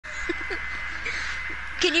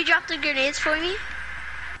Can you drop the grenades for me?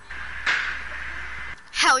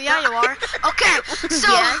 Hell yeah, you are. Okay,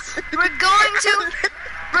 so Yes. we're going,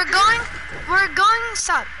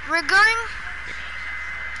 stop. We're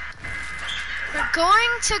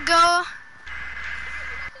going to go.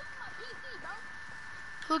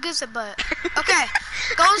 Who gives a butt? Okay,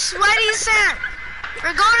 go sweaty Sam.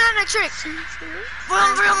 We're going on a trick.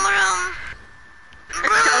 Vroom, vroom, vroom.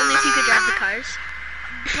 Only if you could drive the cars.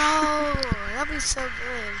 Bro, that'd be so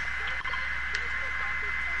good.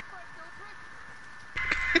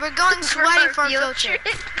 We're going sweaty for a field trip.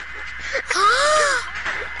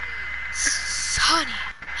 Sonny,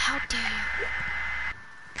 how dare you?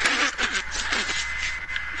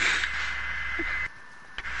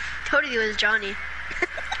 Totally was Johnny.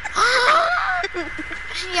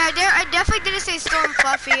 Yeah, I definitely didn't say Storm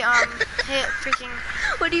Fluffy. Hit freaking.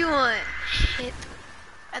 What do you want? Hit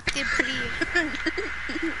at the plea.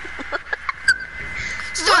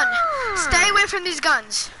 Son, stay away from these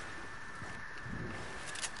guns.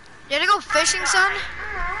 You gotta go fishing, son?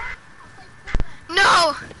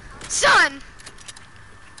 No! Son!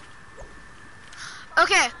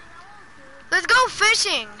 Okay. Let's go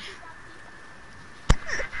fishing.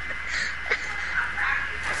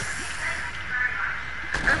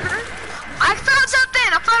 I found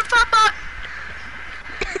something! I found Papa!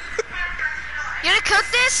 You gonna cook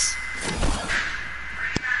this?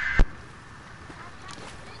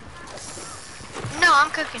 No, I'm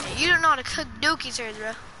cooking it. You don't know how to cook dookies here,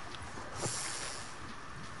 bro.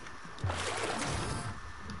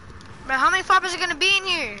 Bro, how many floppers are gonna be in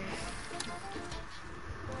here?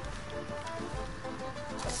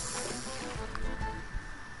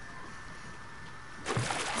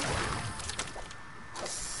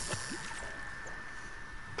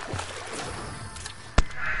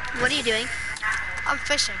 What are you doing? I'm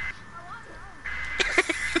fishing.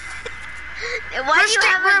 Why do you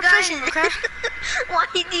have a gun? Fishing, okay? Why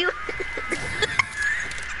do you?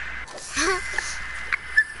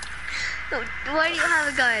 Why do you have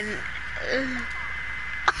a gun?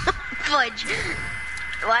 Fudge.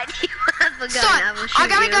 Why do you have a gun? Son, I will shoot I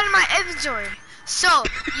got you. a gun in my inventory, so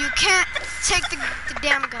you can't take the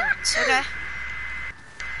damn guns, okay?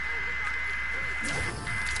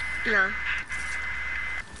 No.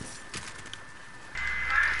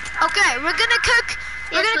 Okay, we're gonna cook.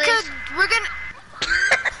 We're Yes, gonna please. cook. We're gonna.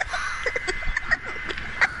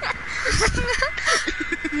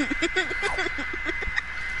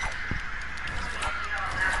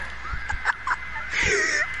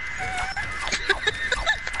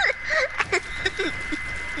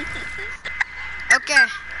 Okay.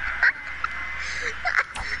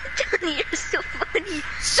 Johnny, you're so funny.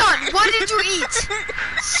 Son, what did you eat?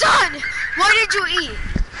 Son, what did you eat?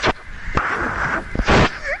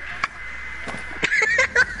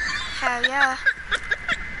 Hell yeah.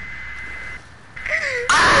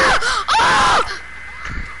 Ah! Oh!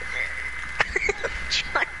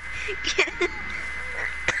 John, get in.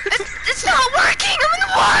 It's not working. I'm in the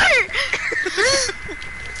water.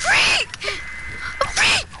 Freak! I'm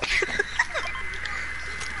freak!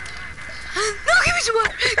 No, give me some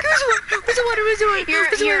water. Give me some water. Where's the water? Where's the water?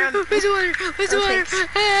 Where's the water? Where's the water? Where's the water?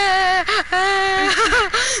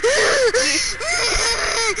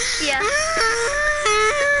 Yeah.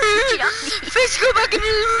 Johnny. Fish, go back in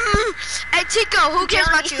your... Hey, Tico, who cares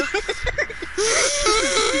about you?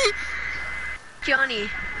 Johnny.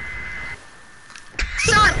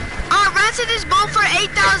 Son, I rented this boat for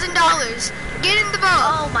 $8,000. Get in the boat.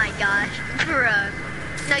 Oh my gosh, bruh.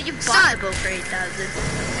 No, you bought Son. the boat for 8,000.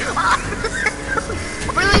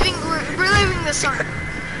 We're leaving the sun.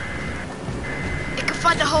 It can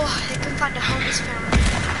find the whole this family.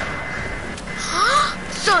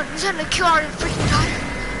 Son, he's gonna kill our freaking daughter.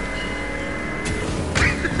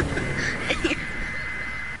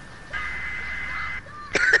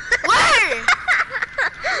 Where?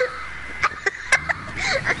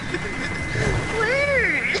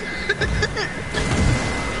 Where?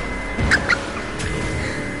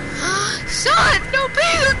 Son, no,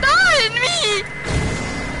 please don't die on me.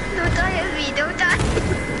 Don't die at me, don't die.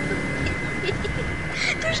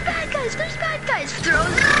 There's bad guys, there's bad guys. Throw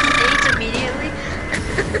the grenades immediately.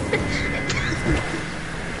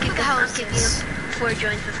 What the hell is Kick this? you before he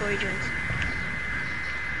joins,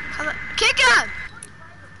 Kick him!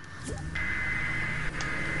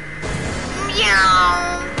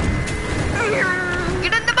 Meow!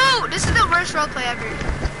 Get in the boat! This is the worst roleplay ever.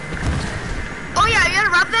 Oh yeah, you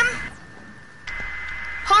gotta rob them?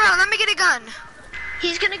 Hold on, let me get a gun.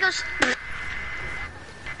 He's gonna go.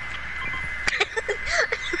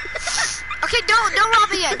 Okay, don't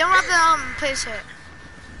rob it yet. Don't rob the place yet.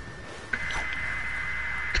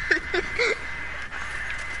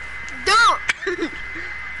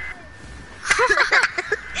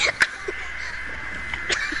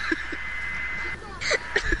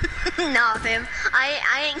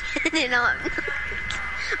 know.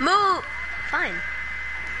 Move. Fine.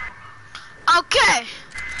 Okay.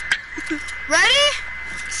 Ready?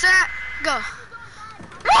 Set. Go.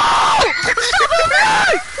 Whoa! Stop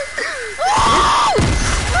it! Whoa!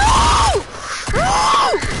 Whoa!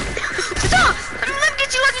 Whoa! Stop! Let me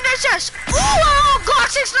get you legendary chest. Oh, God,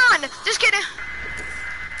 6-9. Just kidding.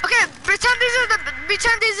 Okay, pretend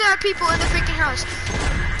these are people in the freaking house.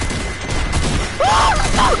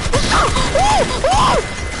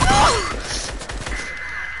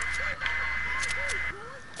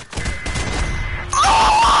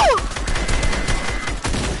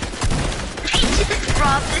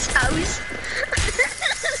 Rob this house.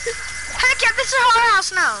 Heck yeah, this is our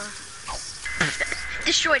house now.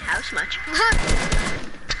 Destroyed house much.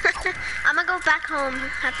 I'm gonna go back home.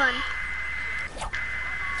 Have fun.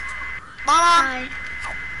 Mama. Bye.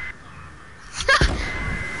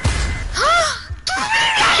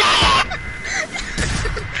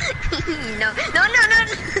 No.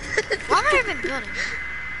 Why am I even building?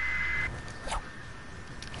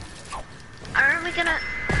 Aren't we gonna?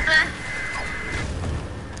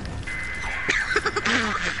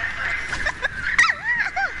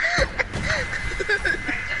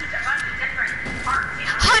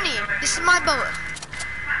 Honey, this is my boat.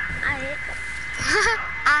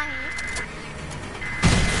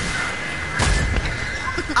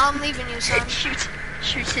 I'm leaving you, son. Shoots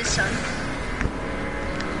his son.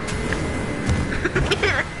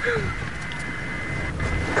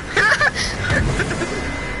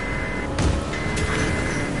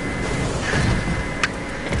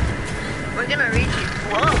 We're gonna reach you.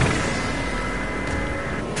 Whoa.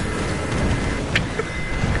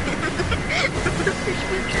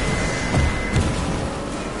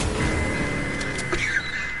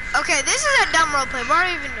 Okay, this is a dumb roleplay. What are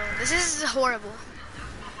you even doing? This is horrible.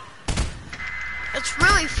 It's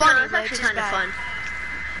really funny, No, it's but actually it's just kind of bad. fun.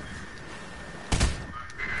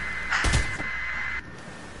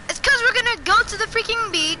 It's because we're gonna go to the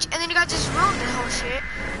freaking beach, and then you guys just ruined the whole shit.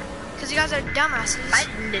 Because you guys are dumbasses. I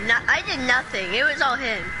did nothing. It was all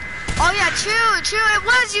him. Oh yeah, true. It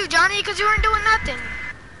was you, Johnny, because you weren't doing nothing.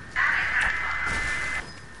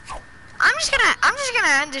 I'm just gonna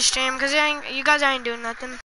end this stream because you guys ain't doing nothing.